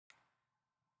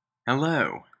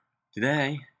Hello!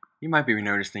 Today, you might be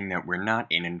noticing that we're not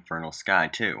in Infernal Sky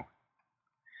 2.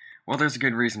 Well, there's a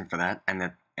good reason for that, and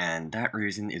that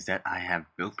reason is that I have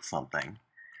built something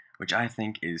which I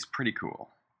think is pretty cool.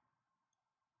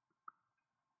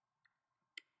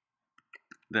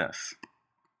 This.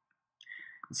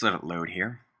 Let's let it load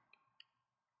here.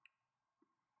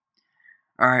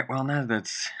 Alright, well now that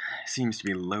seems to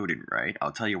be loaded right,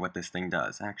 I'll tell you what this thing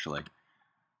does. Actually,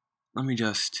 let me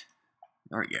just...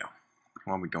 There we go.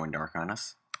 Why don't we go in dark on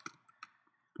us?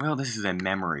 Well, this is a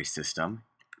memory system.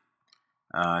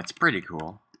 It's pretty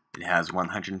cool. It has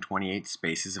 128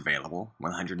 spaces available,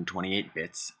 128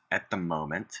 bits at the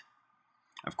moment.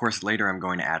 Of course, later I'm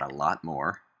going to add a lot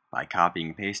more by copying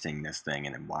and pasting this thing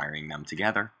and then wiring them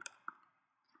together.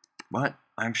 But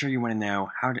I'm sure you want to know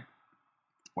how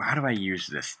do I use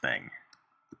this thing?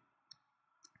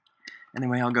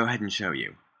 Anyway, I'll go ahead and show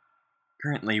you.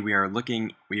 Currently, we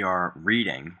are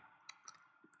reading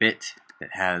bit that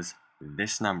has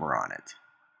this number on it.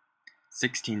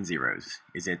 16 zeros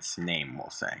is its name,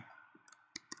 we'll say.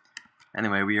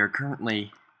 Anyway, we are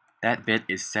currently, that bit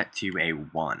is set to a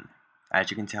 1,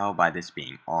 as you can tell by this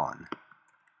being on.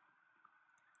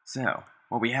 So,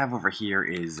 what we have over here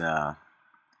is, well,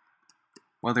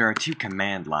 there are two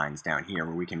command lines down here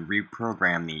where we can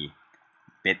reprogram the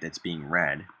bit that's being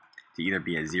read to either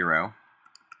be a 0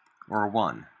 or a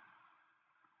 1.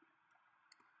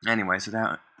 Anyway, so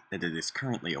that it is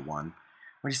currently a 1.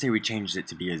 What do you say we changed it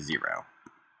to be a 0?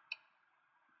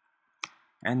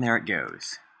 And there it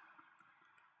goes.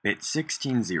 Bit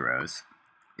 16 zeros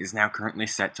is now currently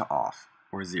set to off,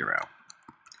 or 0.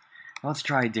 Let's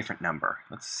try a different number.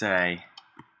 Let's say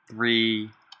 3,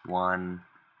 1,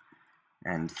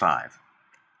 and 5.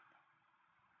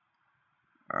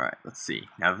 Alright, let's see.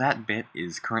 Now that bit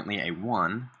is currently a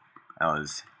 1.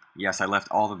 Yes, I left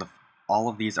all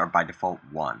of these are by default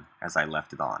 1, as I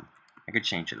left it on. I could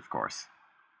change it, of course.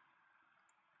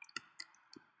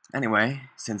 Anyway,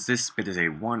 since this bit is a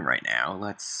 1 right now,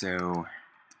 let's go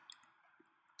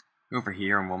over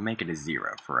here and we'll make it a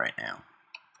 0 for right now.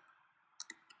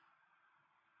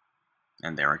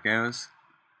 And there it goes.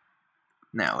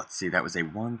 Now, let's see, that was a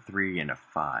 1, 3, and a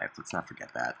 5. Let's not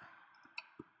forget that.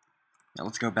 Now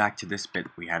let's go back to this bit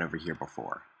we had over here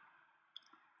before.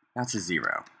 That's a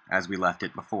 0, as we left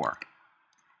it before.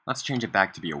 Let's change it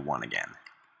back to be a 1 again.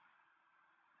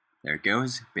 There it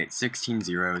goes, bit 16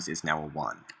 zeros is now a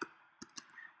 1.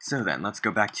 So then, let's go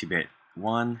back to bit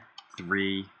 1,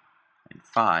 3, and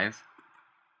 5,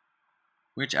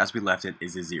 which, as we left it,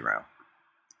 is a 0.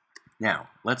 Now,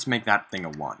 let's make that thing a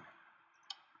 1.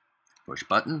 Push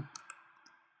button.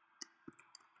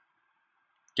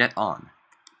 Get on.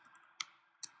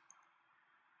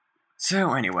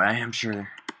 So anyway, I'm sure...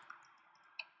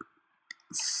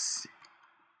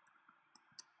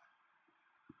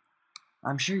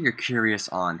 I'm sure you're curious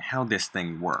on how this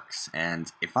thing works, and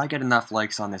if I get enough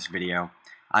likes on this video,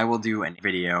 I will do a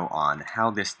video on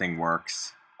how this thing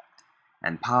works,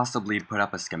 and possibly put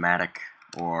up a schematic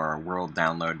or world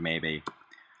download maybe,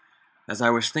 as I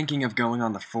was thinking of going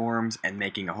on the forums and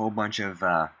making a whole bunch of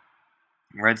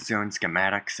Redstone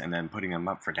schematics and then putting them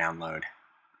up for download.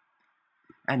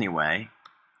 Anyway,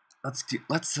 let's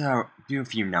do a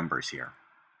few numbers here.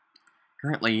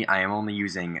 Currently, I am only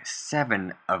using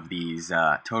 7 of these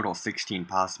total 16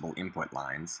 possible input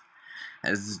lines,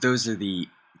 as those are the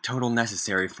total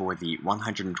necessary for the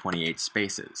 128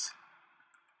 spaces.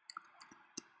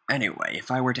 Anyway,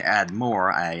 if I were to add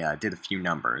more, I did a few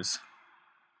numbers.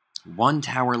 One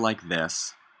tower like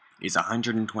this is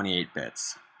 128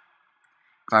 bits.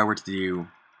 If I were to do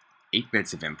 8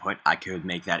 bits of input, I could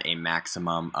make that a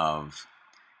maximum of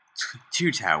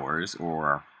 2 towers,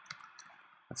 or...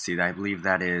 let's see, I believe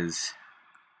that is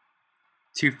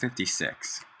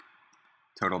 256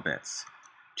 total bits.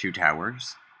 2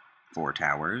 towers, 4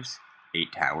 towers,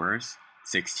 8 towers,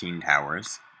 16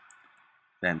 towers,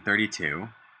 then 32,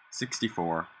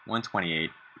 64, 128,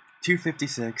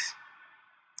 256,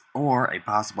 or a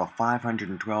possible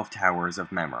 512 towers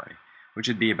of memory, which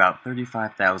would be about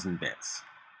 35,000 bits.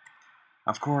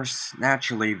 Of course,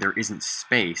 naturally, there isn't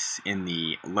space in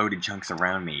the loaded chunks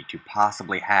around me to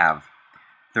possibly have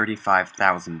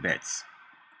 35,000 bits.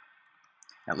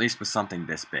 At least with something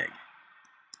this big.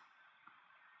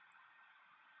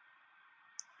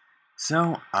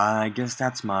 So, I guess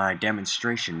that's my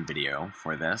demonstration video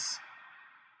for this.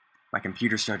 My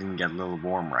computer's starting to get a little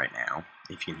warm right now.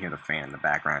 If you can hear the fan in the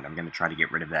background, I'm going to try to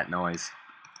get rid of that noise.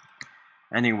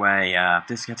 Anyway, if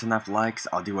this gets enough likes,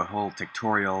 I'll do a whole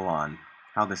tutorial on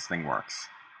how this thing works.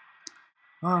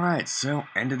 Alright, so,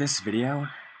 end of this video.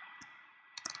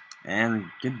 And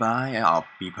goodbye, I'll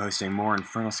be posting more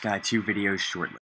Infernal Sky 2 videos shortly.